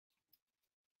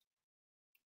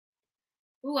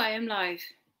Oh, I am live.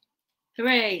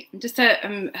 Hooray. I'm just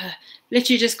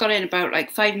literally just got in about like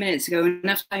 5 minutes ago,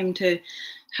 enough time to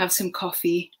have some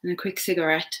coffee and a quick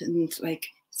cigarette and like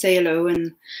say hello.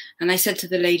 And I said to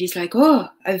the ladies like, oh,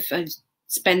 I've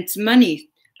spent some money.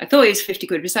 I thought it was 50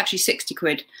 quid, but it's actually 60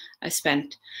 quid I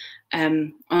spent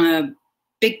on a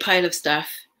big pile of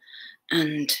stuff.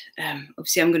 And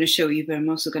obviously I'm going to show you, but I'm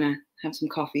also going to have some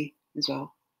coffee as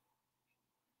well.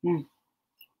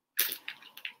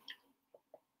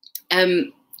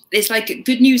 There's like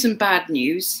good news and bad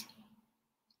news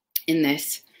in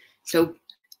this. So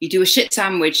you do a shit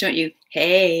sandwich, don't you?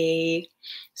 Hey.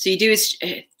 So you do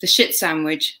the shit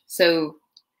sandwich. So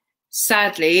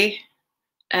sadly,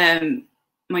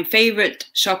 my favourite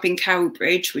shop in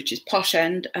Cowbridge, which is Posh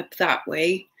End up that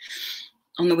way,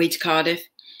 on the way to Cardiff,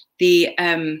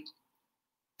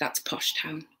 that's Posh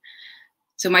Town.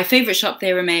 So my favourite shop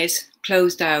there, Emmaus,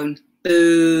 closed down.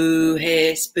 Boo,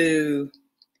 hiss, boo.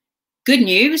 Good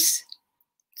news,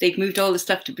 they've moved all the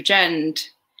stuff to Bridgend.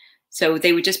 So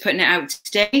they were just putting it out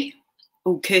today.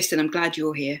 Oh, Kirsten, I'm glad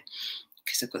you're here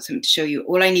because I've got something to show you.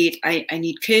 All I need, I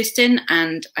need Kirsten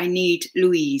and I need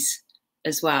Louise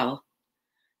as well.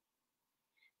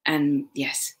 And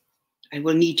yes, I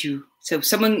will need you. So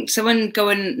someone go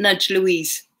and nudge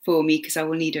Louise for me because I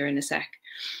will need her in a sec.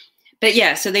 But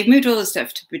yeah, so they've moved all the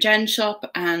stuff to Bridgend shop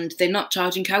and they're not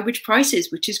charging Cowbridge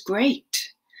prices, which is great.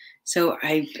 So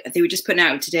they were just putting it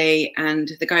out today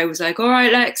and the guy was like, all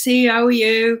right, Lexi, how are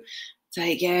you? It's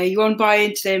like, yeah, you want to buy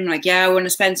into them? I'm like, yeah, I want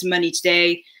to spend some money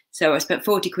today. So I spent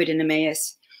 40 quid in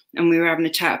Emmaus and we were having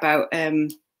a chat about,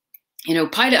 you know,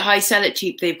 Pilot High, sell it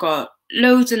cheap. They've got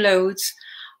loads and loads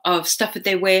of stuff at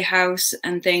their warehouse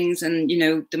and things. And, you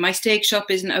know, the My Steak shop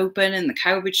isn't open and the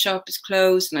Cowbridge shop is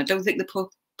closed. And I don't think the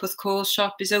Puthcall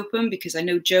shop is open because I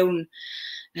know Joan,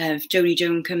 if Joni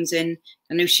Joan comes in,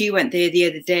 I know she went there the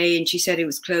other day and she said it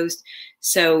was closed.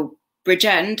 So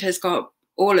Bridgend has got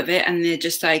all of it and they're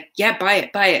just like, yeah, buy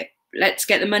it. Let's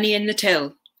get the money in the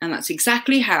till. And that's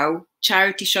exactly how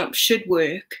charity shops should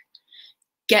work.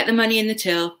 Get the money in the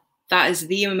till. That is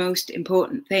the most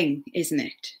important thing, isn't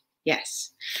it?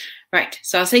 Yes. Right.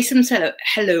 So I'll say some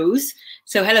hellos.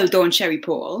 So hello, Dawn Sherry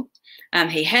Paul.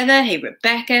 Hey Heather, hey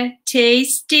Rebecca,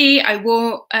 tasty. I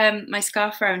wore my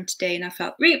scarf around today and I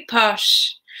felt really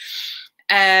posh.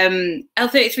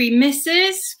 L33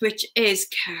 Mrs., which is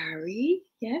Carrie,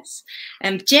 yes.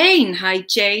 Jane, hi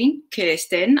Jane.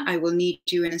 Kirsten, I will need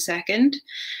you in a second.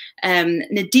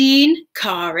 Nadine,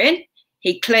 Karen,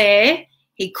 hey Claire,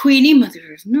 hey Queenie,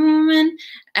 mother of Norman,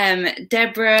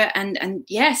 Deborah, and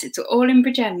yes, it's all in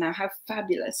Bridgend now. How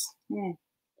fabulous. Yeah.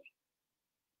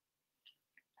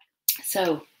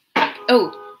 So,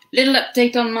 oh, little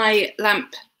update on my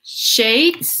lamp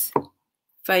shades.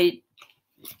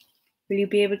 Will you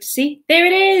be able to see? There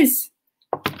it is.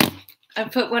 I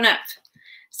put one up.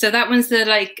 So that one's the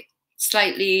like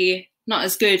slightly not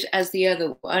as good as the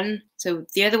other one. So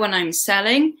the other one I'm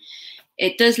selling,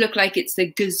 it does look like it's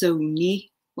the Gazzoni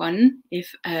one.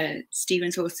 If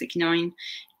Stephen Source 69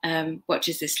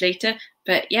 watches this later,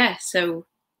 but yeah, so.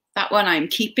 That one I'm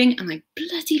keeping and I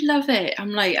bloody love it.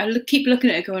 I'm like, keep looking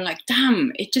at it going like,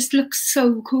 damn, it just looks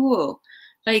so cool.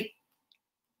 Like,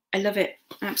 I love it.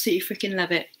 Absolutely freaking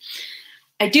love it.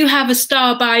 I do have a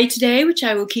star buy today, which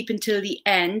I will keep until the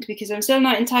end because I'm still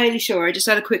not entirely sure. I just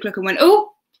had a quick look and went,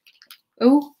 oh.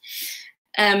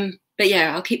 But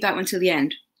yeah, I'll keep that one till the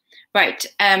end. Right.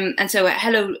 And so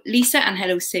hello, Lisa, and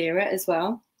hello, Sarah as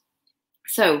well.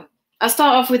 So I'll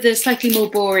start off with the slightly more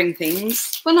boring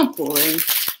things. Well, not boring.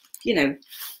 You know,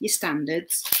 your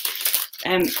standards.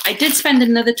 I did spend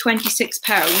another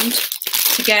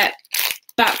 £26 to get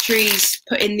batteries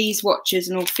put in these watches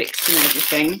and all fixed and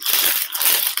everything.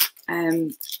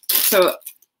 So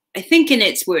I thinking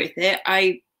it's worth it.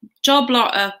 I job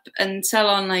lot up and sell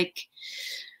on like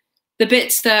the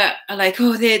bits that are like,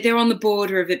 oh, they're on the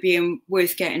border of it being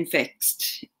worth getting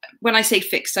fixed. When I say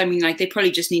fixed, I mean like they probably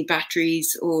just need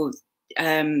batteries or,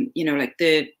 you know, like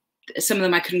some of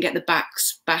them I couldn't get the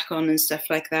backs back on and stuff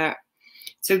like that.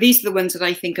 So these are the ones that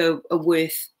I think are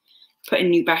worth putting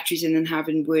new batteries in and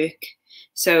having work.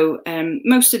 So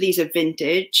most of these are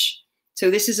vintage. So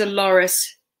this is a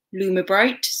Loris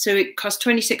Lumibright. So it cost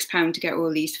 £26 to get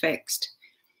all these fixed.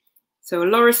 So a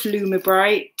Loris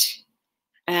Lumibright,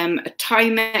 a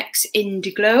Timex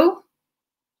Indiglo.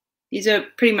 These are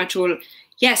pretty much all.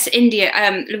 Yes, India.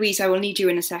 Louise, I will need you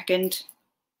in a second.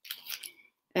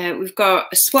 We've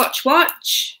got a Swatch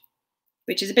watch,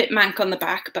 which is a bit mank on the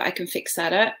back, but I can fix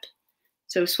that up.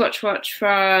 So a Swatch watch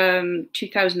from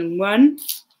 2001.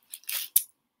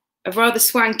 A rather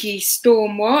swanky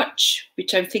Storm watch,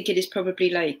 which I'm thinking is probably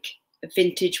like a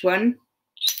vintage one.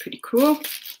 pretty cool.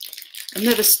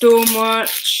 Another storm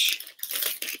watch.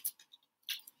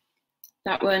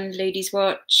 That one, ladies'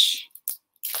 watch.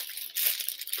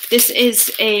 This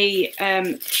is a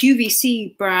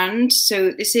QVC brand.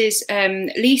 So this is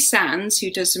Lee Sands,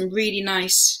 who does some really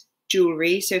nice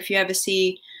jewelry. So if you ever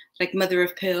see like mother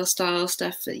of pearl style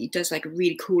stuff, that he does like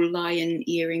really cool lion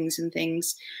earrings and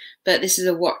things. But this is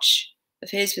a watch of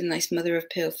his with a nice mother of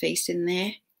pearl face in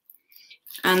there.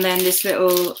 And then this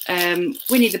little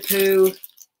Winnie the Pooh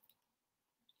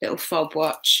little fob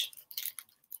watch.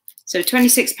 So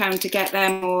 £26 to get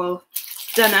them all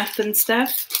done up and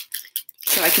stuff.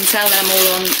 So I can sell them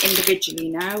all on individually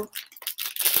now.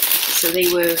 So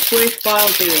they were worthwhile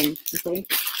doing, I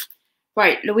think.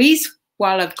 Right, Louise,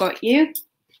 while I've got you,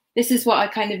 this is what I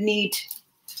kind of need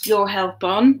your help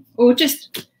on. Or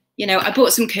just, you know, I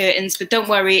bought some curtains, but don't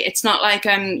worry, it's not like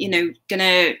I'm, you know,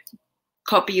 gonna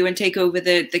copy you and take over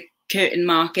the curtain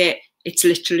market. It's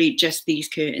literally just these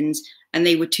curtains, and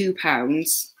they were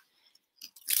 £2.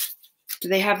 Do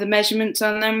they have the measurements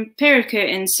on them? Pair of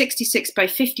curtains, 66 by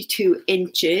 52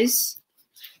 inches.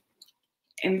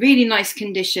 In really nice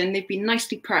condition. They've been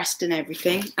nicely pressed and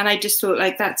everything. And I just thought,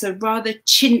 like, that's a rather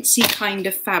chintzy kind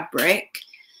of fabric.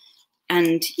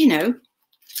 And, you know,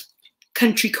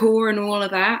 country core and all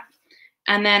of that.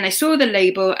 And then I saw the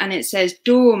label and it says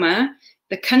Dormer,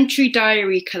 the Country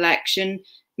Diary Collection,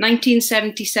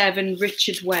 1977,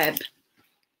 Richard Webb.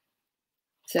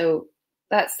 So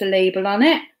that's the label on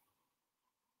it.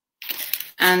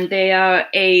 And they are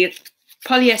a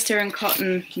polyester and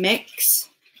cotton mix,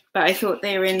 but I thought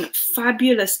they were in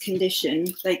fabulous condition,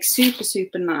 like super,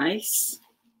 super nice.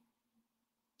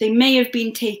 They may have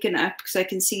been taken up because I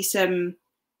can see some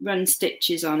run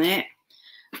stitches on it,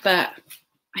 but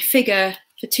I figure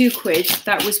for £2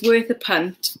 that was worth a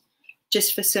punt,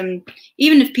 just for some,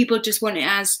 even if people just want it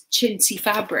as chintzy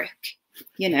fabric,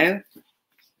 you know,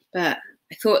 but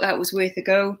I thought that was worth a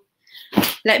go.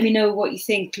 Let me know what you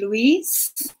think,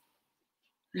 Louise.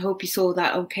 I hope you saw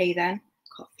that okay then.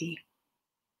 Coffee.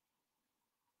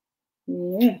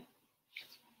 Yeah.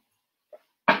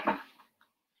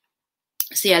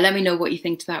 So yeah, let me know what you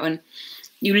think to that one.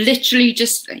 You literally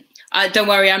just don't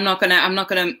worry, I'm not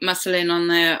gonna muscle in on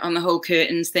the whole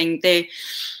curtains thing. They're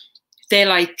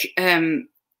like I've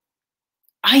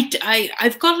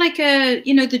got like a,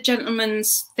 you know, the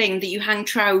gentleman's thing that you hang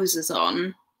trousers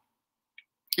on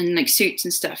and like suits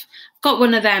and stuff. I've got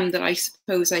one of them that I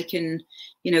suppose I can,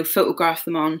 you know, photograph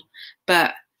them on,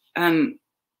 but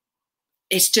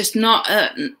it's just not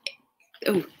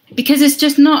because it's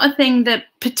just not a thing that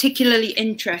particularly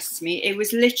interests me. It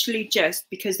was literally just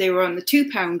because they were on the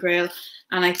 £2 grill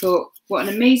and I thought, what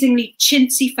an amazingly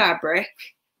chintzy fabric.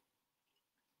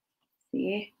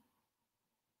 See?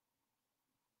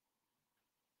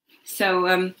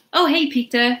 So oh hey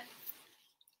Peter.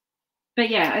 But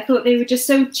yeah, I thought they were just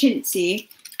so chintzy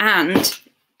and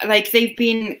like they've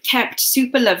been kept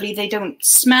super lovely. They don't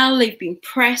smell. They've been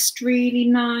pressed really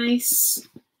nice.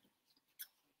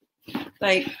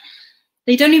 Like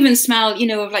they don't even smell, you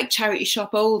know, of like charity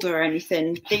shop old or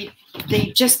anything. They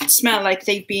just smell like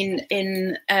they've been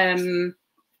in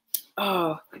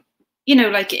oh, you know,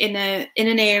 like in an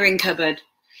airing cupboard.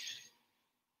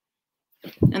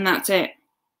 And that's it.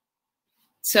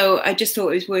 So I just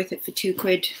thought it was worth it for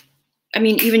 £2. I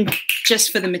mean, even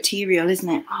just for the material, isn't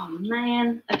it? Oh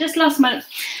man, I've just lost my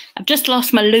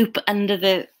loop under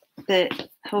the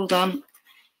hold on.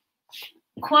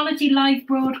 Quality live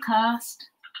broadcast.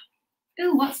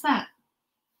 Oh, what's that?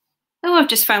 Oh, I've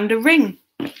just found a ring.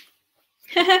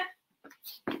 I've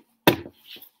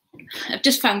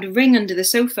just found a ring under the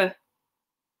sofa.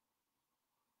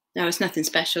 No, it's nothing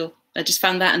special. I just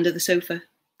found that under the sofa.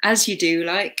 As you do,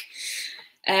 like.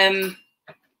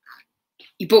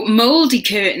 You bought mouldy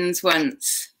curtains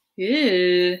once.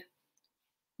 Ew.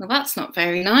 Well, that's not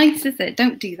very nice, is it?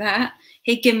 Don't do that.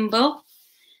 Hey, Gimbal.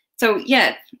 So,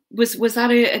 yeah, was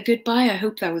that a good buy? I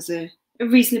hope that was a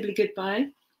reasonably good buy.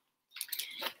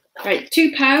 Right,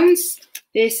 £2.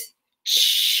 This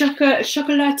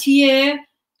chocolatier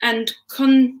and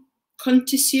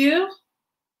connoisseur.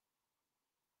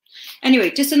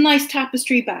 Anyway, just a nice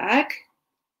tapestry bag.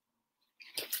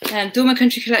 Dormer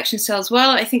Country Collection sells well.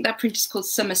 I think that print is called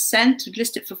Summer Scent. Would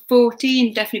list it for 40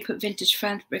 and definitely put vintage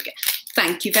fabric.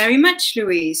 Thank you very much,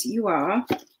 Louise. You are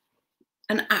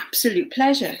an absolute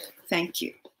pleasure. Thank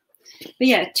you. But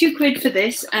yeah, £2 for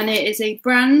this, and it is a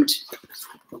brand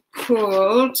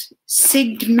called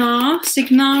Signare.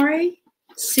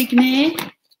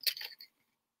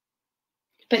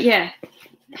 But yeah,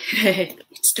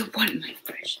 it's the one, my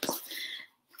precious.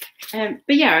 But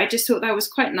yeah, I just thought that was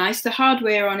quite nice. The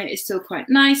hardware on it is still quite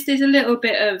nice. There's a little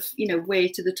bit of, you know, wear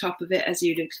to the top of it, as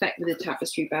you'd expect with a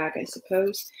tapestry bag, I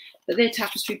suppose. But their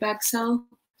tapestry bags sell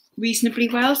reasonably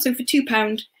well. So for £2,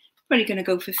 probably going to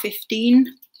go for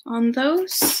 15 on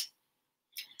those.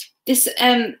 This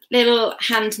little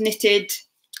hand knitted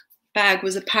bag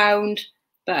was £1,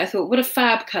 but I thought, what a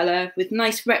fab colour with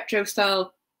nice retro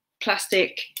style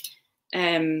plastic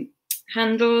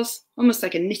handles, almost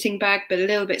like a knitting bag, but a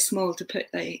little bit small to put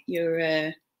like your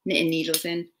knitting needles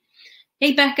in.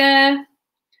 Hey Becca,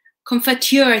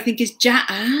 Confiture, I think is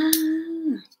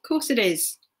of course it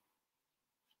is.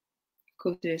 Of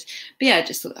course it is. But yeah, I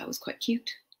just thought that was quite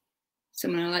cute.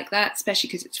 Someone like that, especially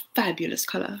because it's a fabulous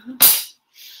colour.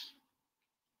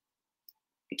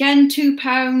 Again,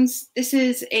 £2. This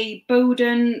is a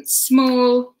Bowden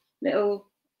small little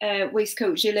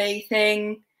waistcoat gilet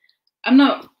thing.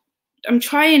 I'm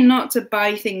trying not to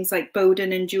buy things like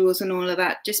Bowden and Jewels and all of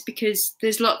that, just because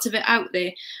there's lots of it out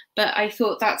there. But I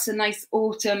thought that's a nice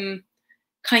autumn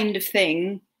kind of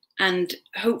thing. And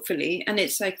hopefully, and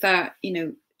it's like that, you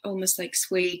know, almost like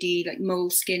suede-y, like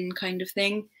moleskin kind of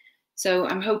thing. So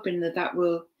I'm hoping that that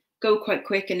will go quite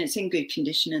quick and it's in good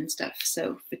condition and stuff.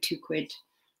 So for £2,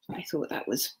 I thought that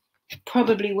was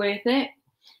probably worth it.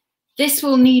 This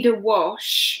will need a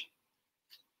wash.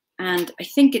 And I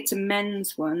think it's a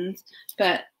men's one,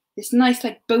 but this nice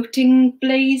like boating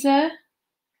blazer.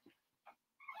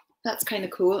 That's kind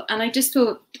of cool. And I just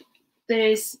thought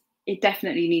it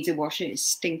definitely needs a wash. It's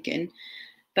stinking,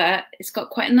 but it's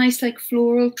got quite a nice like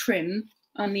floral trim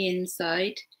on the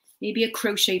inside. Maybe a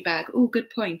crochet bag. Oh, good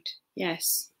point.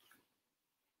 Yes.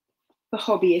 For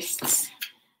hobbyists.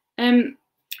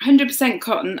 100%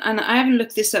 cotton. And I haven't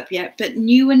looked this up yet, but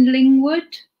New and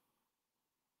Lingwood.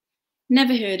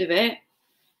 Never heard of it,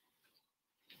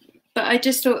 but I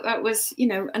just thought that was, you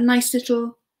know, a nice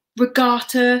little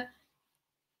regatta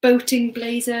boating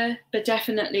blazer, but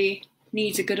definitely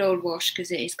needs a good old wash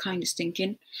because it is kind of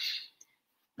stinking.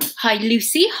 Hi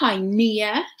Lucy, hi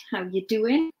Nia, how you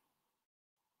doing?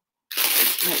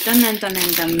 Right, done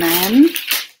then.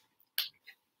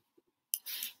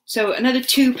 So another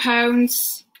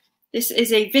 £2. This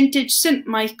is a vintage St.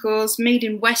 Michael's made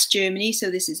in West Germany, so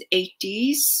this is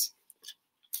 80s.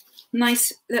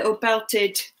 Nice little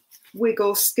belted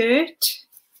wiggle skirt.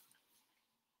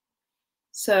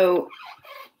 So,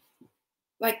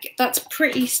 like, that's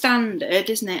pretty standard,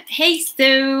 isn't it? Hey,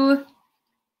 Stu.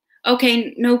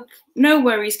 Okay, no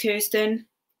worries, Kirsten.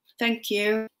 Thank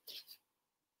you.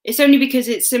 It's only because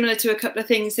it's similar to a couple of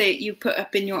things that you put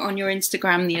up on your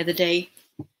Instagram the other day.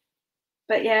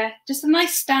 But yeah, just a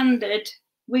nice standard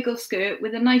wiggle skirt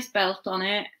with a nice belt on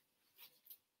it.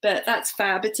 But that's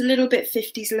fab. It's a little bit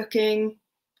 50s looking,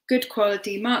 good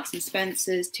quality, Marks and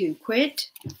Spencer's, £2.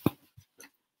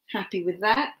 Happy with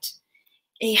that.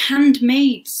 A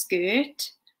handmade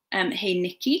skirt, Hey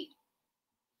Nikki.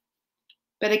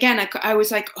 But again, I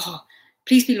was like, oh,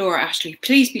 please be Laura Ashley,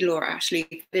 please be Laura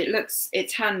Ashley.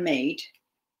 It's handmade.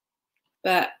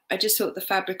 But I just thought the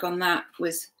fabric on that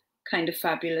was kind of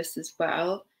fabulous as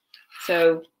well.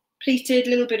 So pleated,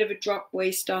 a little bit of a drop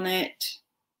waist on it.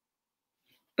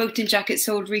 Boating jacket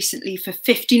sold recently for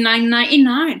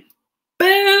 $59.99.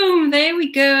 Boom! There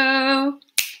we go.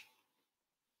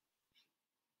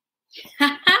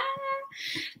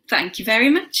 Thank you very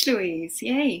much, Louise.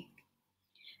 Yay.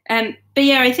 But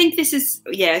yeah, I think this is,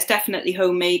 yeah, it's definitely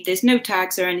homemade. There's no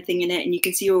tags or anything in it, and you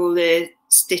can see all the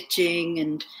stitching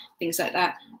and things like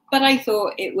that. But I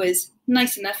thought it was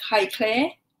nice enough, Hi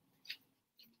Claire,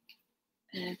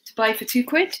 to buy for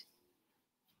 £2.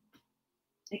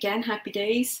 Again, happy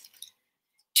days.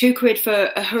 £2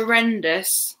 for a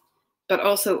horrendous, but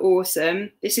also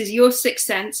awesome. This is Your Sixth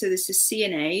Sense, so this is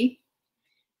C&A.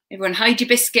 Everyone, hide your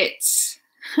biscuits.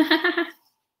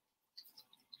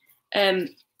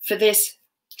 For this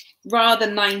rather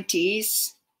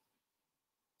 90s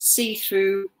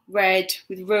see-through red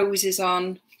with roses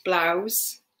on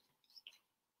blouse.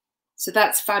 So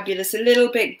that's fabulous. A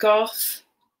little bit goth,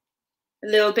 a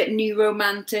little bit new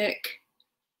romantic,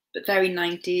 but very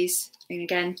 90s. And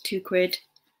again, £2.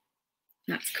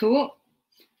 That's cool.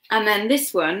 And then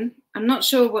this one, I'm not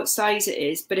sure what size it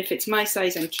is, but if it's my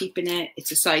size, I'm keeping it.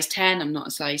 It's a size 10. I'm not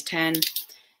a size 10.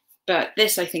 But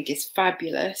this, I think, is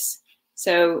fabulous.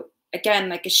 So again,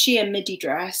 like a sheer midi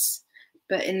dress,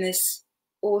 but in this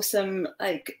awesome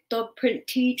like dog print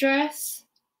tea dress.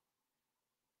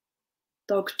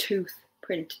 Dog tooth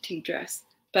print tea dress.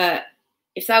 But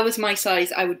if that was my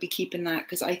size, I would be keeping that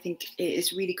because I think it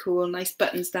is really cool. Nice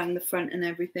buttons down the front and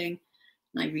everything.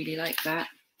 And I really like that.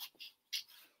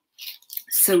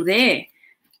 So there.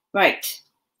 Right.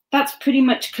 that's pretty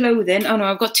much clothing. Oh no,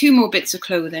 I've got 2 more bits of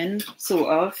clothing, sort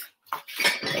of.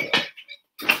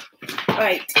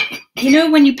 Right, you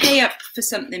know when you pay up for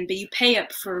something, but you pay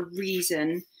up for a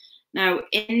reason. Now,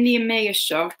 in the Emmaus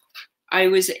shop, I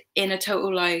was in a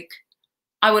total, like,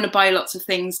 I want to buy lots of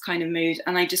things kind of mood,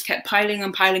 and I just kept piling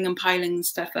and piling and piling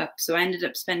stuff up. So I ended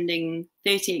up spending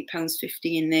 £38.50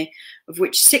 in there, of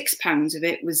which £6 of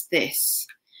it was this.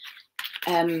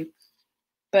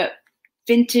 But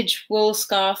vintage wool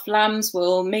scarf, lamb's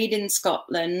wool, made in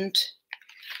Scotland.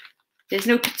 There's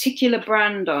no particular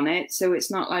brand on it, so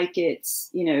it's not like it's,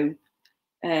 you know,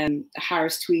 a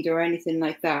Harris tweed or anything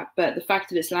like that. But the fact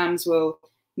that it's lamb's wool,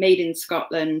 made in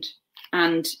Scotland,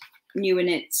 and new in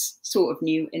its, sort of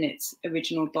new in its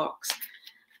original box.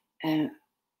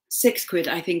 £6,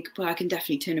 I think, well, I can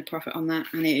definitely turn a profit on that.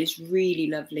 And it is really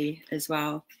lovely as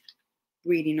well.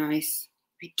 Really nice.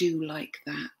 I do like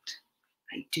that.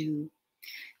 I do.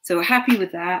 So happy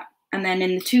with that. And then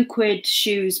in the £2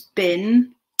 shoes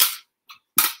bin,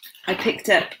 I picked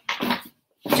up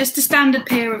just a standard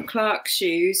pair of Clark's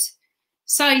shoes,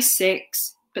 size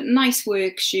 6, but nice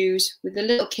work shoes with a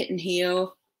little kitten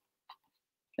heel,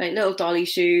 like little dolly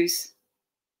shoes.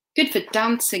 Good for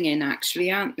dancing in,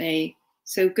 actually, aren't they?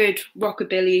 So good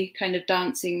rockabilly kind of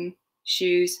dancing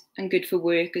shoes, and good for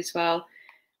work as well.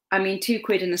 I mean,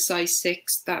 £2 in a size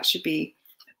 6, that should be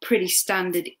a pretty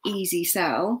standard, easy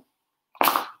sell,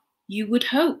 you would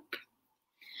hope.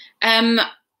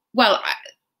 Well,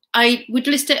 I would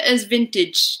list it as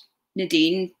vintage,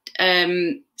 Nadine.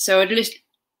 So I'd list,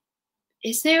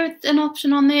 is there an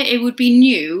option on there? It would be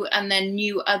new and then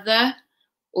new other,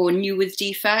 or new with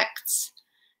defects.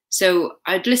 So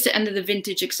I'd list it under the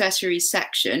vintage accessories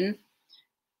section,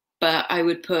 but I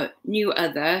would put new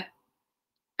other,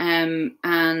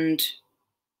 and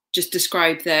just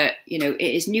describe that, you know, it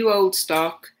is new old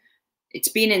stock, it's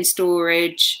been in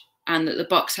storage, and that the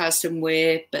box has some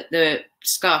wear, but the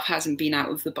scarf hasn't been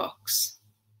out of the box.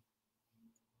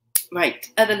 Right,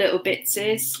 other little bits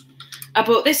is, I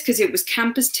bought this because it was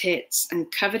campus tits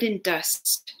and covered in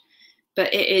dust,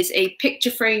 but it is a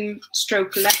picture frame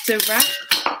stroke letter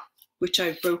wrap, which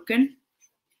I've broken.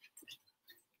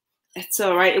 It's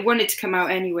all right, it wanted to come out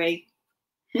anyway.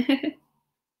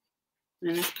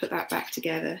 And let's put that back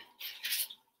together.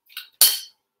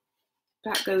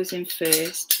 That goes in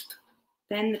first,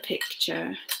 then the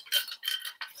picture,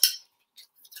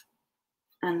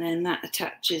 and then that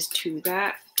attaches to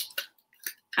that.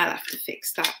 I'll have to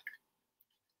fix that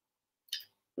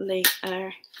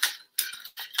later.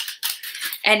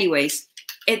 Anyways,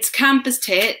 it's campus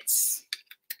tits,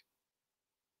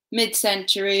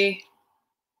 mid-century,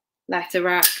 letter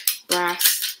rack,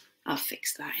 brass. I'll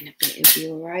fix that in a bit, it'll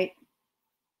be all right.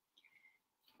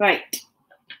 Right,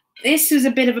 this is a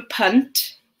bit of a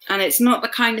punt, and it's not the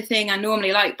kind of thing I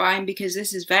normally like buying because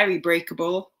this is very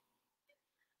breakable.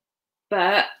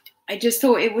 But I just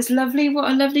thought it was lovely.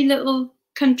 What a lovely little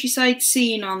countryside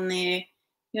scene on there.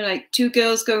 You're like 2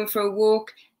 girls going for a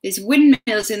walk. There's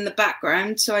windmills in the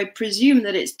background, so I presume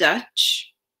that it's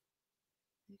Dutch,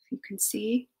 if you can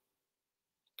see.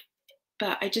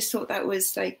 But I just thought that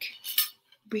was like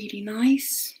really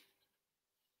nice.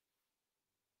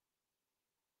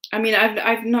 I mean,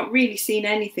 I've not really seen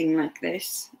anything like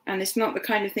this, and it's not the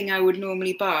kind of thing I would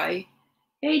normally buy.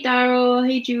 Hey Daryl,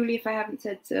 hey Julie, if I haven't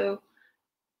said so.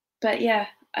 But yeah,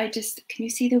 I just, can you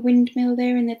see the windmill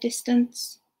there in the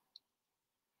distance?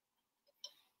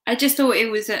 I just thought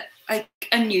it was like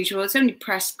unusual. It's only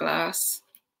pressed glass,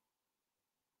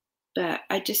 but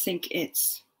I just think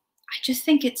it's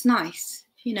nice,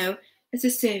 you know, as a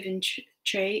serving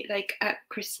tray, like at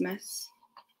Christmas.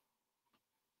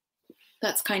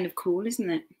 That's kind of cool,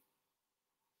 isn't it?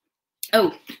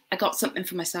 Oh, I got something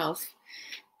for myself,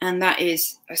 and that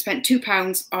is, I spent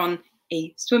 £2 on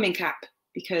a swimming cap,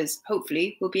 because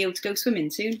hopefully we'll be able to go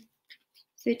swimming soon.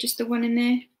 Is there just the one in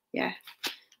there? Yeah.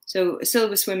 So a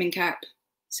silver swimming cap,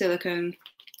 silicone,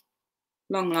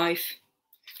 long life.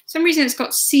 For some reason it's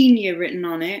got senior written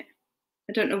on it.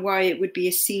 I don't know why it would be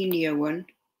a senior one.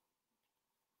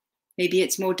 Maybe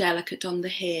it's more delicate on the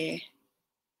hair.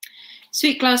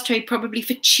 Sweet glass tray, probably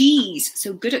for cheese.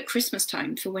 So good at Christmas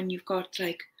time, for when you've got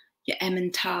like your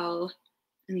Emmental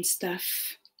and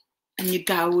stuff, and your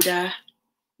Gouda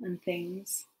and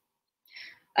things.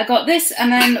 I got this, and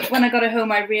then when I got it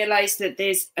home, I realized that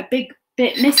there's a big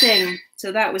bit missing.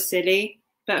 So that was silly,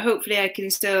 but hopefully I can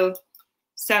still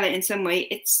sell it in some way.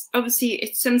 It's obviously,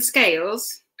 it's some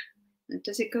scales.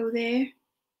 Does it go there?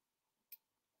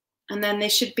 And then there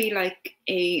should be like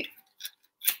a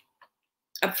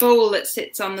bowl that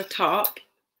sits on the top.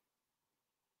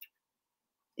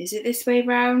 Is it this way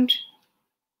round?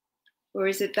 Or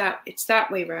is it that, it's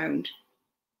that way round?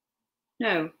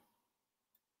 No.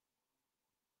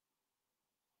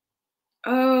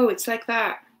 Oh, it's like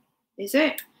that, is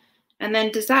it? And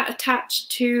then does that attach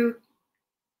to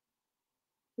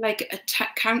like a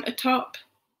countertop?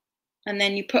 And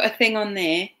then you put a thing on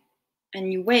there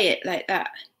and you weigh it like that.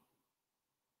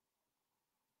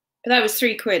 But that was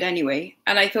 £3 anyway.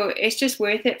 And I thought it's just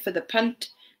worth it for the punt.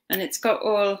 And it's got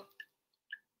all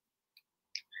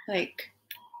like,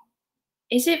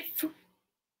 is it?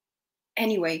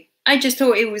 Anyway, I just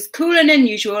thought it was cool and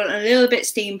unusual and a little bit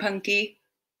steampunky.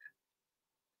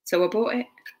 So I bought it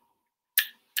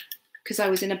because I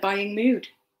was in a buying mood.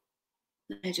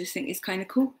 I just think it's kind of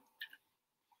cool.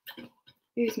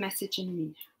 Who's messaging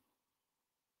me?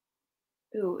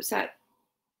 Oh, what's that?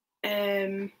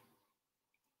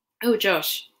 Oh,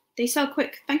 Josh. They sell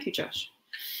quick. Thank you, Josh.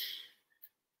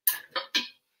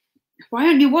 Why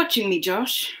aren't you watching me,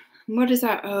 Josh? What is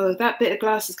that? Oh, that bit of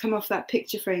glass has come off that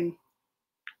picture frame.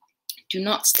 Do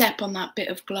not step on that bit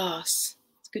of glass.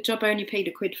 It's a good job I only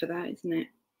paid £1 for that, isn't it?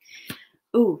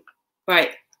 Oh,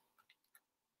 right.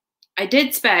 I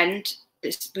did spend,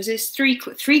 this was this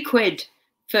 £3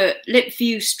 for Lip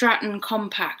View Stratton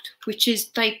Compact, which is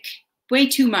like way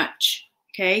too much,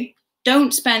 okay?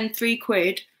 Don't spend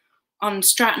 £3 on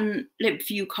Stratton Lip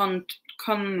View Compact.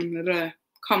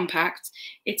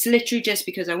 It's literally just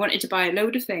because I wanted to buy a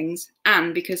load of things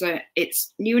and because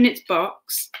it's new in its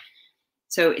box.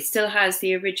 So it still has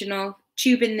the original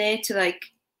tube in there to like,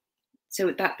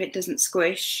 so that bit doesn't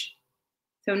squish.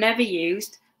 So never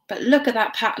used, but look at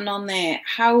that pattern on there.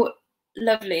 How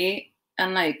lovely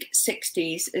and like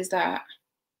 60s is that?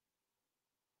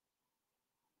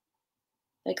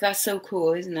 Like that's so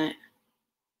cool, isn't it?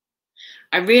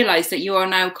 I realize that you are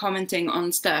now commenting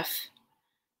on stuff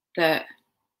that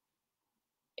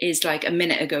is like a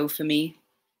minute ago for me.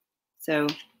 So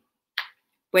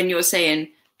when you're saying,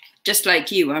 just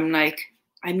like you, I'm like,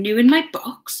 I'm new in my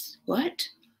box. What?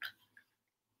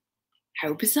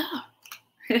 How bizarre.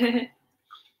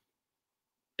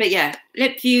 But yeah,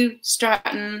 Lip View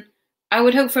Stratton. I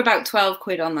would hope for about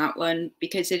 £12 on that one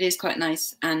because it is quite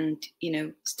nice and, you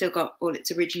know, still got all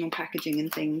its original packaging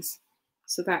and things.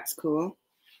 So that's cool.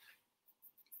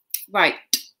 Right.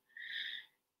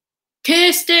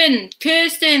 Kirsten,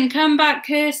 come back,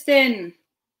 Kirsten.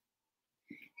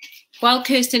 While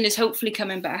Kirsten is hopefully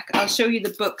coming back, I'll show you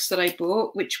the books that I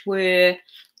bought, which were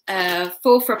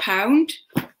 4 for £1.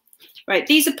 Right,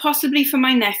 these are possibly for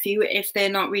my nephew if they're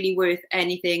not really worth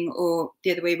anything, or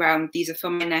the other way around, these are for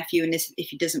my nephew, and this, if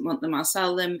he doesn't want them, I'll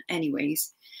sell them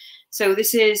anyways. So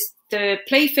this is the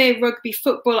Playfair Rugby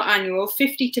Football Annual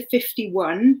 50 to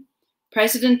 51,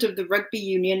 President of the Rugby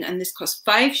Union, and this cost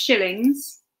 5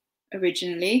 shillings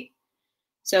originally.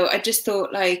 So I just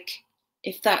thought, like,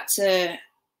 if that's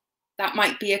that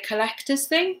might be a collector's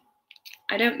thing.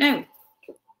 I don't know.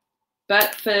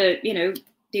 But for, you know,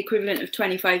 the equivalent of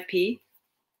 25p,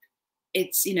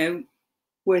 it's, you know,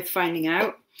 worth finding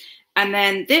out. And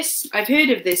then this, I've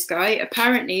heard of this guy.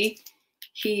 Apparently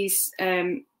he's,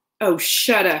 oh,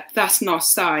 shut up. That's not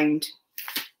signed.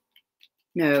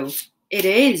 No, it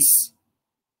is.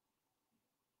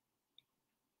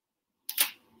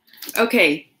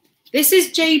 Okay. This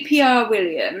is JPR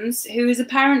Williams, who is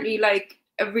apparently like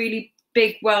a really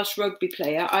big Welsh rugby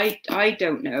player. I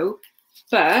don't know,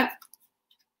 but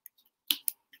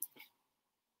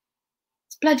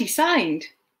it's bloody signed.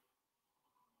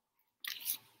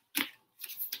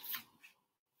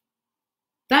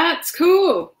 That's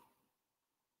cool.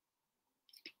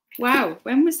 Wow,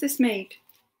 when was this made?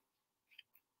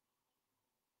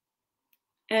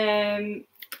 Does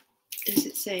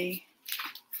it say?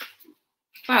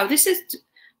 Wow, this is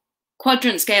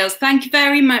quadrant scales. Thank you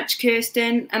very much,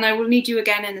 Kirsten, and I will need you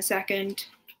again in a second.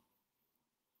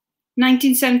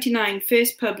 1979,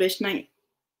 first published.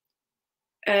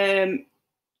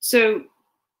 So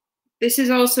this is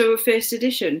also a first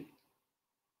edition.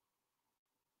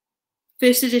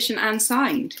 First edition and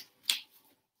signed.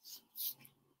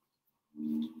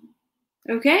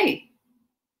 Okay.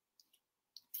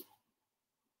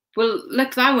 Well,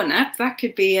 look that one up. That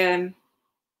could be a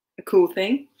cool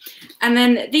thing. And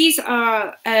then these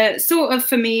are sort of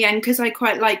for me, and because I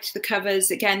quite liked the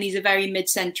covers. Again, these are very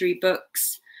mid-century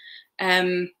books.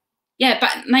 Yeah,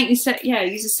 but he's a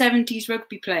 70s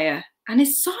rugby player, and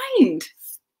it's signed.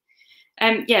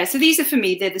 Yeah, so these are for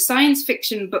me. They're the Science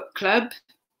Fiction Book Club.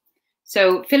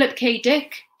 So Philip K.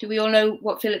 Dick. Do we all know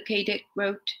what Philip K. Dick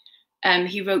wrote?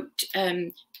 He wrote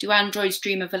Do Androids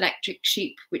Dream of Electric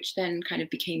Sheep, which then kind of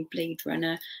became Blade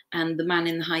Runner, and The Man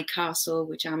in the High Castle,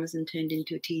 which Amazon turned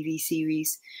into a TV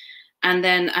series. And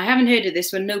then I haven't heard of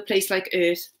this one, No Place Like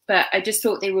Earth, but I just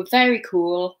thought they were very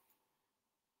cool,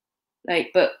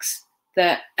 like books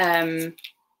that they're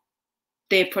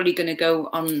probably going to go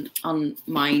on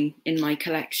mine in my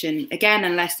collection again,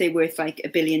 unless they're worth like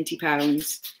 £1 billion,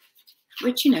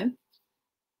 which, you know,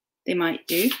 they might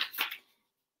do.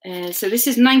 So this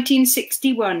is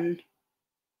 1961.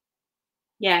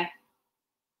 Yeah,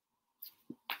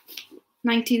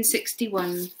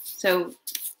 1961. So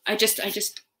I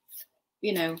just,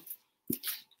 you know,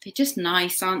 they're just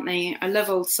nice, aren't they? I love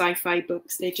old sci-fi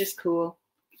books. They're just cool.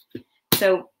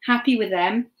 So happy with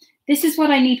them. This is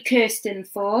what I need Kirsten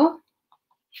for.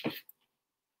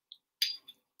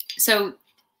 So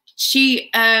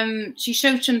she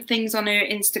showed some things on her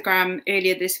Instagram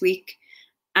earlier this week,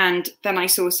 and then I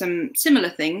saw some similar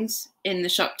things in the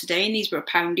shop today, and these were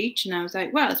 £1 each, and I was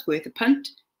like, well, it's worth a punt,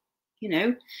 you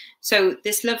know. So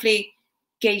this lovely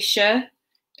geisha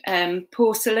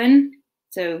porcelain,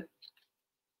 so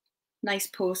nice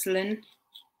porcelain,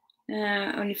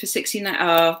 only for 69.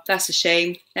 Oh, that's a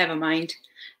shame. Never mind.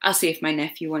 I'll see if my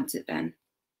nephew wants it then.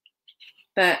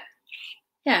 But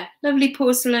yeah, lovely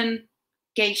porcelain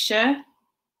geisha.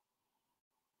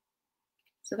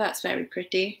 So that's very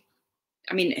pretty.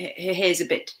 I mean, her hair's a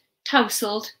bit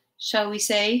tousled, shall we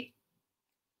say.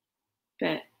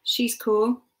 But she's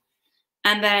cool.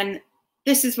 And then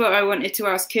this is what I wanted to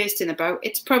ask Kirsten about.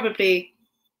 It's probably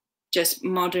just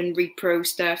modern repro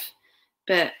stuff,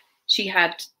 but she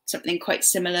had something quite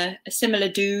similar, a similar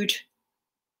dude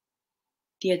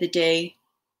the other day.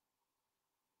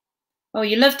 Oh,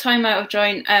 you love Time Out of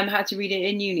Joy, how to read it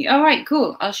in uni. All right,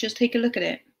 cool. I'll just take a look at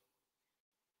it.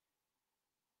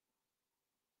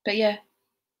 But yeah,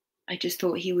 I just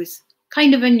thought he was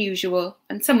kind of unusual,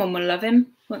 and someone will love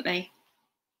him, won't they?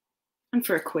 And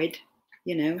for £1,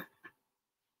 you know.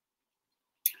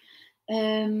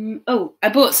 Oh, I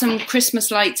bought some Christmas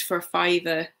lights for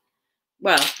 £5.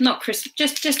 Well, not Christmas,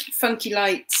 just funky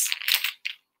lights.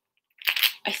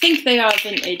 I think they are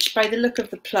vintage by the look of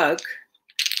the plug.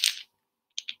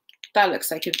 That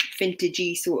looks like a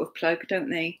vintagey sort of plug, don't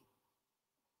they?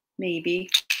 Maybe.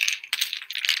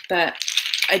 But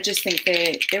I just think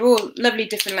they're all lovely,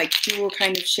 different, like dual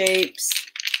kind of shapes.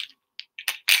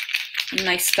 And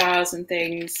nice stars and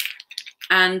things.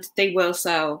 And they will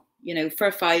sell, you know,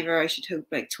 for £5, I should hope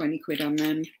like £20 on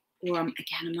them. Or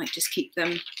again, I might just keep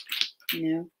them, you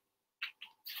know.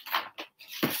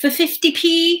 For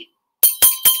 50p.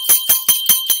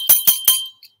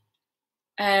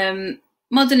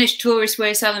 Modernish tourist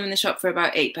wear, sell them in the shop for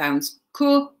about £8.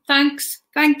 Cool, thanks.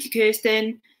 Thank you,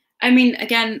 Kirsten. I mean,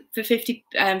 again, for for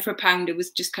 £1, it was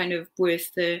just kind of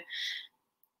worth the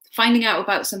finding out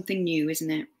about something new,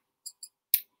 isn't it?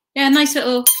 Yeah, nice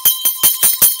little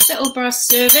brass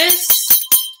service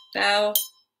bell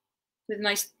with a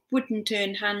nice wooden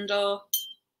turn handle.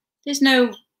 There's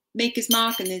no maker's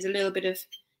mark, and there's a little bit of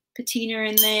patina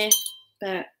in there,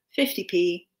 but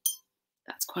 50p,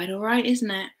 that's quite all right, isn't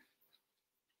it?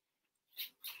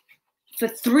 For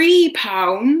 £3,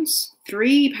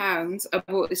 I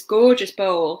bought this gorgeous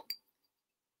bowl.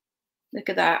 Look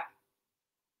at that.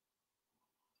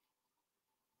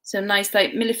 So nice,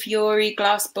 like Millefiori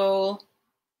glass bowl,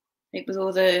 like with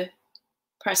all the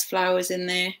pressed flowers in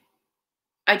there.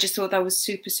 I just thought that was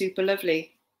super, super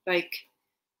lovely. Like,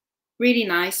 really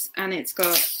nice. And it's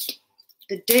got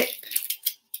the dip.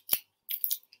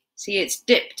 See, it's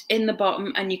dipped in the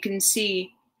bottom, and you can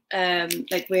see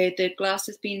like where the glass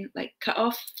has been like cut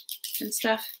off and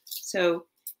stuff. So,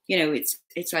 you know, it's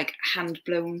like a hand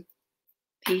blown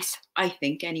piece, I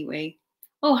think, anyway.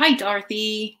 Oh, hi,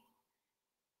 Dorothy.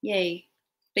 Yay.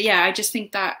 But yeah, I just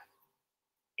think that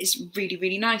is really,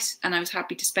 really nice, and I was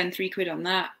happy to spend £3 on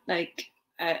that. Like,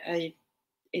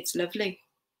 it's lovely,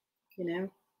 you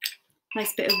know.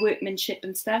 Nice bit of workmanship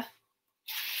and stuff.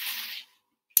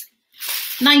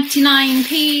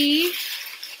 99p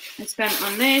I spent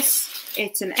on this.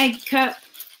 It's an egg cup,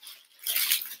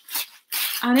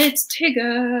 and it's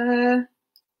Tigger.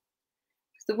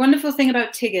 The wonderful thing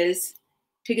about Tiggers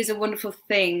are wonderful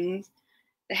things.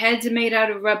 The heads are made out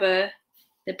of rubber.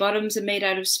 The bottoms are made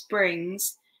out of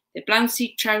springs. They're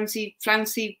bouncy, trouncy,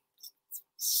 flouncy,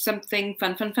 something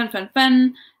fun.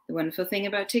 The wonderful thing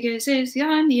about Tiggers is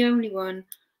I'm the only one.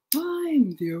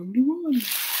 I'm the only one.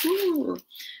 Ooh.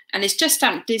 And it's just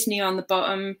stamped Disney on the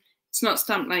bottom. It's not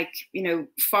stamped like, you know,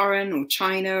 foreign or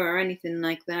China or anything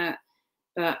like that.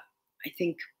 But I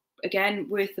think, again,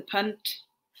 worth the punt.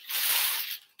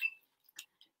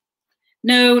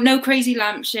 No crazy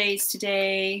lampshades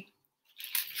today.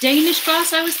 Danish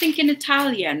glass, I was thinking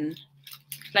Italian.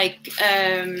 Like,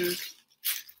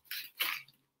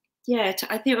 yeah,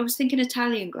 I was thinking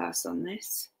Italian glass on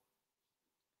this.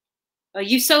 Oh,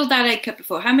 you sold that egg cup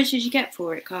before. How much did you get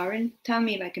for it, Karen? Tell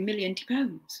me, like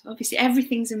 £1,000,000. Obviously,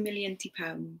 everything's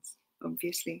 £1,000,000.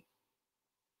 Obviously.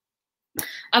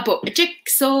 I bought a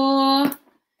jigsaw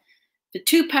for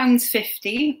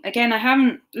 £2.50. Again, I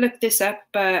haven't looked this up,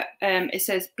 but it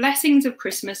says Blessings of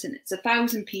Christmas, and it's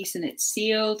 1,000 piece, and it's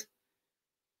sealed.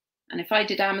 And if I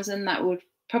did Amazon, that would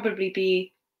probably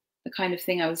be the kind of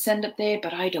thing I would send up there,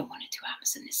 but I don't want to do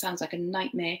Amazon. It sounds like a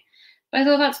nightmare. But I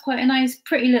thought that's quite a nice,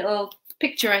 pretty little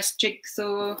picturesque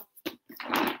jigsaw.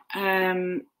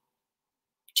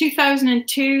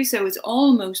 2002, so it's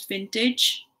almost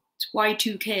vintage. It's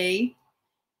Y2K,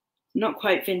 not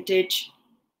quite vintage.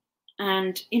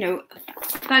 And, you know,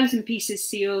 1,000 pieces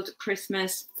sealed,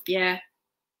 Christmas, yeah.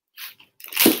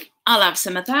 I'll have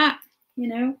some of that, you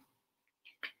know.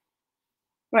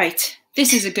 Right,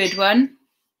 this is a good one.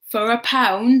 For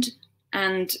 £1,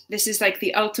 and this is like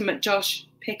the ultimate Josh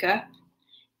pickup,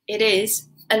 it is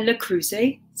a Le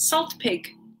Creuset salt pig.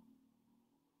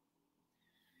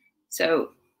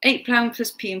 So £8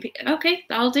 plus P&P. Okay,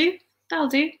 that'll do. That'll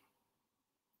do.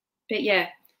 But yeah,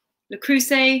 Le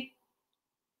Creuset,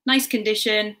 nice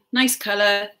condition, nice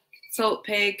colour, salt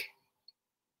pig.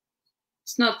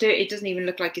 It's not dirty. It doesn't even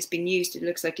look like it's been used. It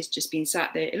looks like it's just been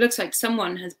sat there. It looks like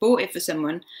someone has bought it for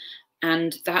someone,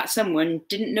 and that someone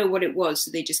didn't know what it was,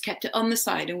 so they just kept it on the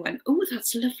side and went, oh,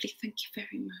 that's lovely. Thank you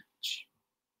very much.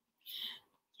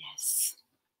 Yes.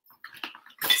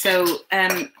 So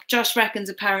Josh reckons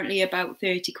apparently about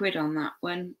 30 quid on that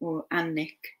one, and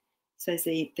Nick says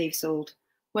they've sold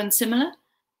one similar.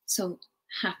 So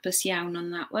hapus yawn on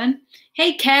that one.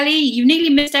 Hey, Kelly, you nearly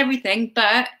missed everything,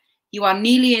 but you are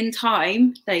nearly in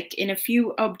time, like in a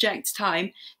few objects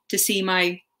time, to see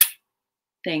my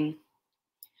thing.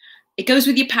 It goes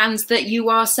with your pans that you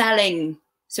are selling.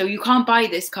 So you can't buy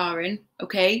this, Karen,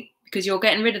 okay? Because you're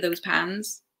getting rid of those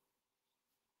pans.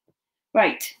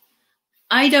 Right.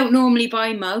 I don't normally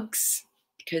buy mugs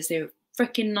because they're a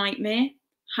freaking nightmare.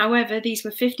 However, these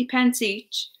were 50p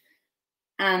each,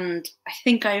 and I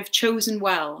think I have chosen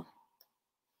well.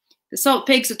 The salt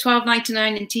pigs are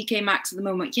 £12.99 in TK Maxx at the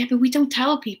moment. Yeah, but we don't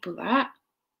tell people that.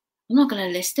 I'm not going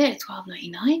to list it at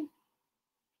 £12.99.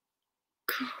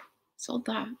 Sold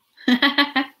that.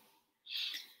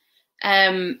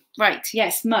 Right,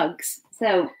 yes, mugs.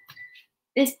 So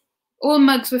all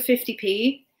mugs were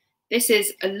 50p. This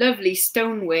is a lovely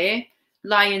stoneware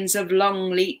Lions of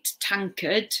Longleat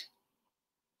tankard.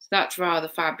 So that's rather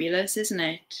fabulous, isn't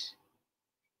it?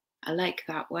 I like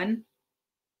that one.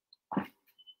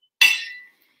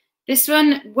 This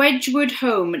one, Wedgwood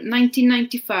Home,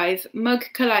 1995, mug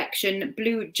collection,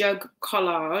 blue jug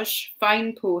collage,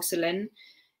 fine porcelain.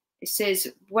 It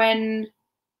says, when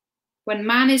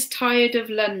man is tired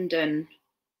of London.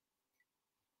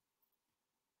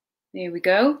 There we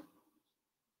go.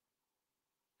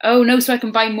 Oh, no, so I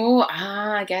can buy more.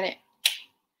 Ah, I get it.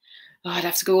 Oh, I'd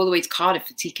have to go all the way to Cardiff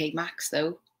for TK Maxx,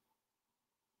 though.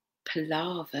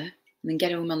 Palaver. And then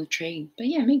get home on the train. But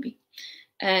yeah, maybe.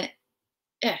 Yeah,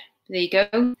 there you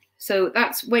go. So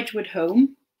that's Wedgwood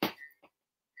Home.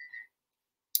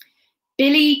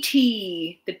 Billy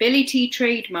T, the Billy T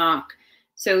trademark.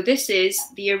 So this is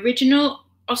the original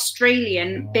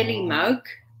Australian Billy mug.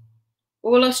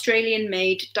 All Australian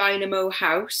made Dynamo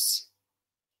House.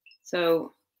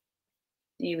 So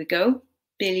here we go.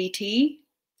 Billy T,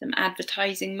 some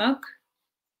advertising mug.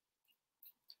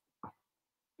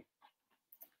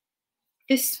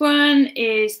 This one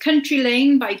is Country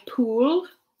Lane by Poole.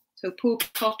 So Poole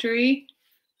Pottery.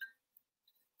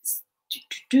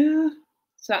 So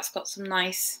that's got some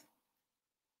nice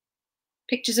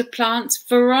pictures of plants.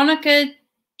 Veronica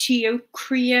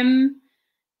Teocrium,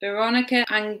 Veronica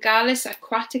Angalis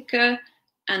aquatica,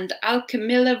 and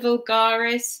Alchemilla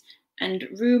vulgaris, and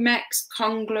Rumex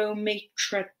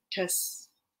conglometratus,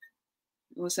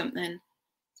 or something.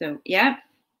 So yeah,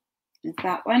 there's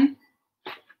that one.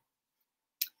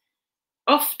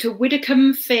 Off to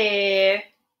Widdicombe Fair.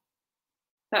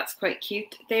 That's quite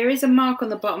cute. There is a mark on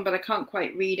the bottom, but I can't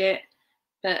quite read it.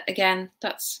 But again,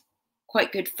 that's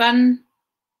quite good fun.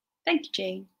 Thank you,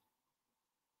 Jane.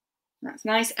 That's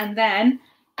nice. And then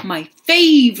my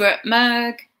favourite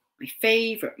mug.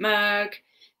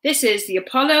 This is the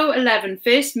Apollo 11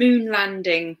 first moon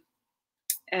landing.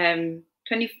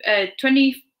 20th to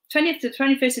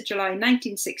 21st of July,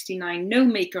 1969. No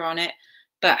maker on it.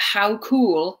 But how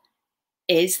cool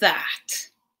is that?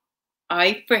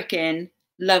 I freaking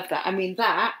love that. I mean,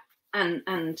 that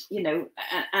and you know,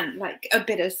 and like a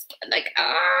bit of like,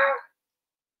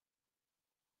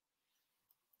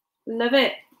 love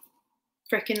it.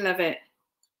 Freaking love it.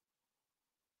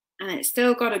 And it's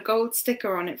still got a gold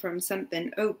sticker on it from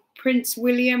something. Oh, Prince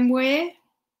William wear.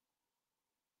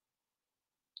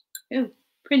 Oh,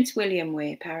 Prince William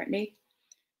way, apparently.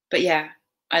 But yeah,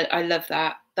 I love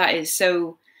that. That is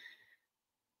so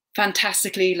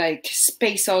fantastically like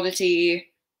space oddity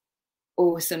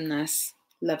awesomeness.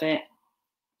 Love it.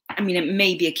 I mean, it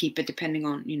may be a keeper depending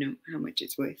on, you know, how much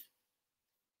it's worth.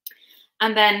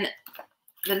 And then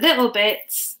the little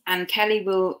bits, and Kelly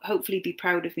will hopefully be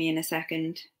proud of me in a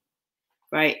second.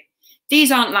 Right.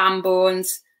 These aren't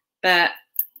Lamborns, but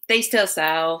they still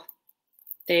sell.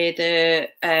 They're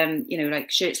the, you know,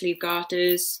 like shirt sleeve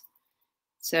garters.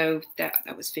 So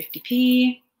that was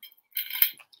 50p.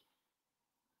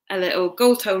 A little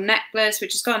gold tone necklace,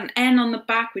 which has got an N on the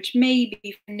back, which may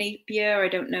be from Napier. I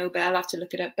don't know, but I'll have to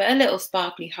look it up. But a little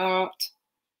sparkly heart.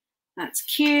 That's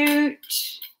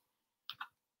cute.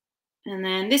 And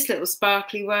then this little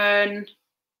sparkly one.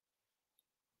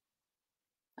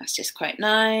 That's just quite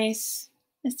nice.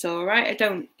 It's all right. I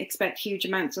don't expect huge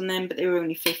amounts on them, but they were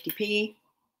only 50p.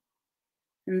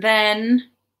 And then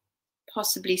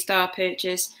possibly star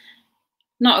purchase,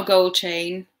 not a gold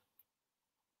chain,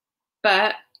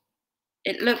 but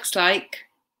it looks like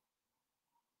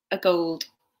a gold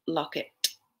locket.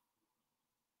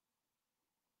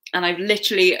 And I've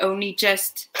literally only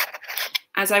just,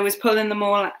 as I was pulling them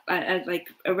all, like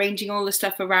arranging all the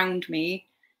stuff around me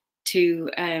to,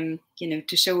 you know,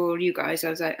 to show all you guys, I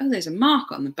was like, oh, there's a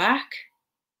mark on the back.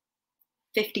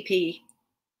 50p.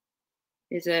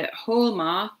 There's a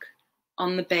hallmark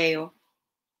on the bail.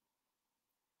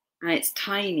 And it's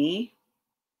tiny,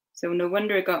 so no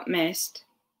wonder it got missed.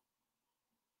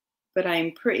 But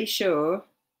I'm pretty sure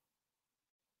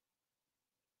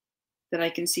that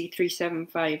I can see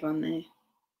 375 on there.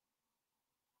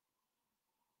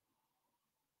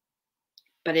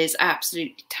 But it is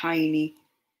absolutely tiny.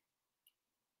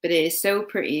 But it is so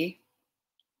pretty.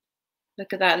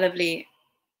 Look at that lovely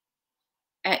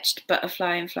etched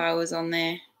butterfly and flowers on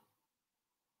there.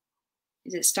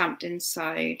 Is it stamped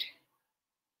inside?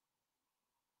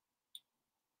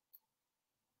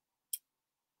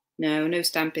 No, no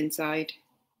stamp inside.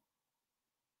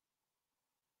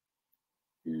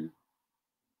 No.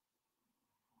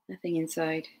 Nothing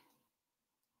inside.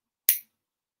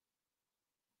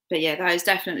 But yeah, that is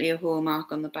definitely a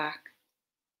hallmark on the back.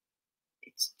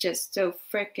 It's just so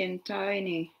freaking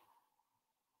tiny.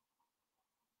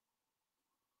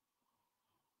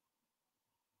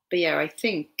 But yeah, I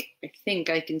think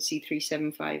I can see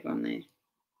 375 on there.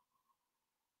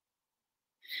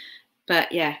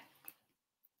 But yeah,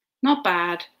 not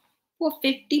bad for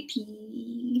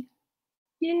 50p.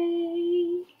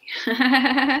 Yay!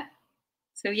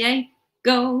 So yay,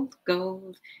 gold,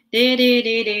 gold.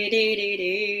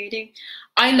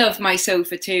 I love my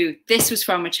sofa too. This was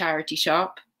from a charity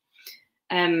shop.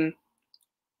 I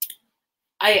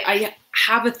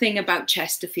have a thing about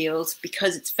Chesterfield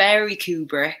because it's very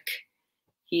Kubrick.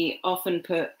 He often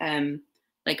put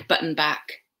like button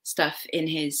back stuff in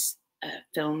his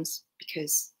films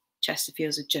because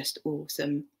Chesterfields are just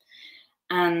awesome.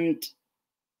 And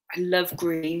I love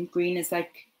green. Green is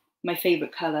like my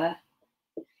favorite color,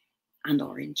 and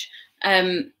orange.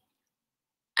 And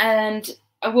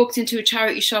I walked into a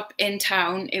charity shop in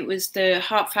town. It was the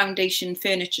Heart Foundation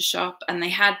furniture shop, and they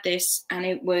had this, and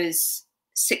it was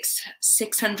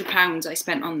 £600 I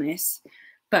spent on this,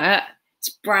 but it's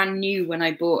brand new when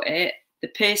I bought it. The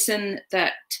person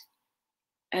that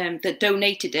that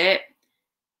donated it,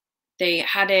 they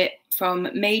had it from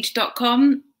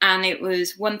made.com, and it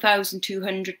was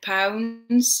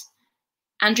 £1,200.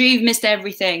 Andrew, you've missed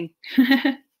everything.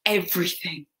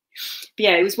 Everything. But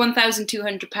yeah, it was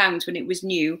 £1,200 when it was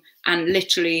new, and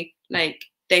literally, like,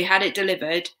 they had it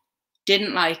delivered,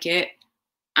 didn't like it,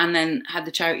 and then had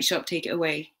the charity shop take it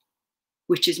away,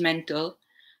 which is mental.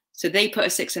 So they put a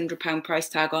 £600 price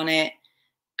tag on it,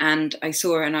 and I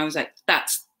saw it and I was like,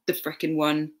 that's the frickin'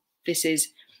 one. This is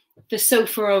the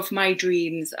sofa of my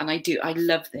dreams, and I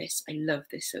love this. I love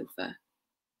this sofa.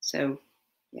 So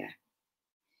yeah.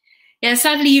 Yeah,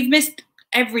 sadly you've missed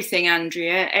everything,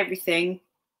 Andrea, everything,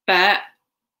 but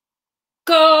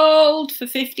gold for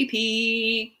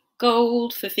 50p,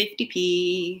 gold for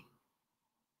 50p.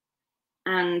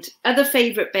 And other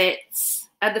favourite bits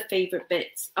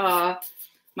are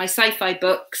my sci-fi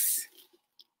books,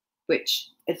 which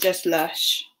are just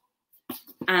lush,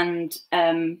 and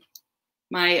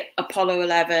my Apollo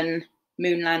 11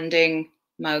 moon landing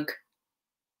mug,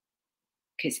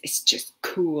 because it's just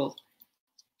cool.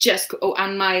 Just cool. Oh,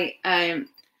 and my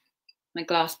my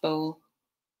glass bowl,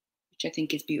 which I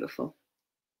think is beautiful.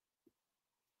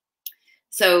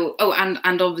 So, oh,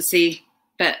 and obviously,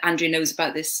 but Andrew knows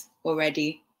about this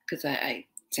already, because I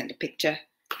sent a picture,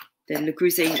 the Le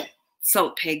Creuset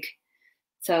salt pig.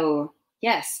 So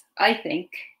yes, I think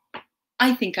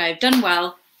I've done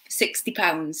well for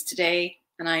 £60 today,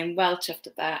 and I'm well chuffed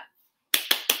at that.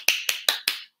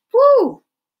 Woo!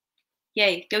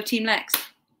 Yay, go Team Lex.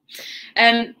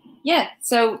 Yeah,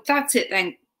 so that's it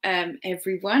then,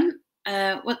 everyone.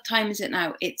 What time is it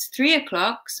now? It's 3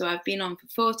 o'clock, so I've been on for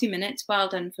 40 minutes. Well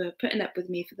done for putting up with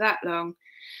me for that long.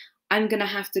 I'm going to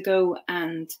have to go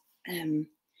and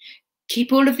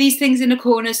keep all of these things in a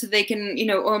corner so they can, you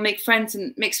know, or make friends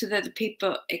and mix with other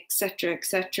people, etc.,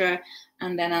 etc.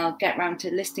 And then I'll get round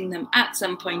to listing them at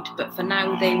some point. But for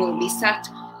now, they will be sat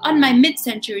on my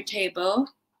mid-century table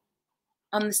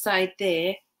on the side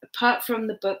there, apart from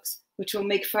the books, which will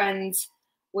make friends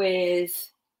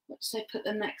with, what should I put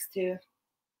them next to?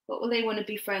 What will they want to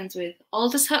be friends with?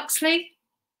 Aldous Huxley?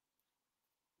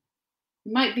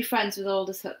 Might be friends with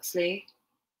Aldous Huxley.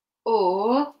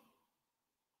 Or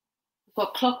I've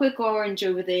got Clockwork Orange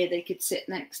over there they could sit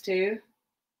next to.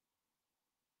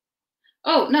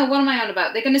 Oh, no, what am I on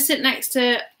about? They're going to sit next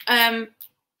to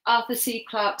Arthur C.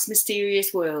 Clarke's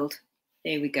Mysterious World.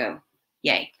 There we go.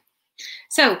 Yay.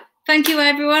 So thank you,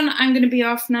 everyone. I'm going to be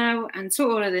off now and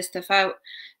sort all of this stuff out.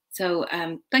 So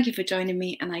thank you for joining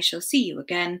me, and I shall see you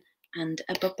again. And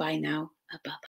bye-bye now. Bye-bye.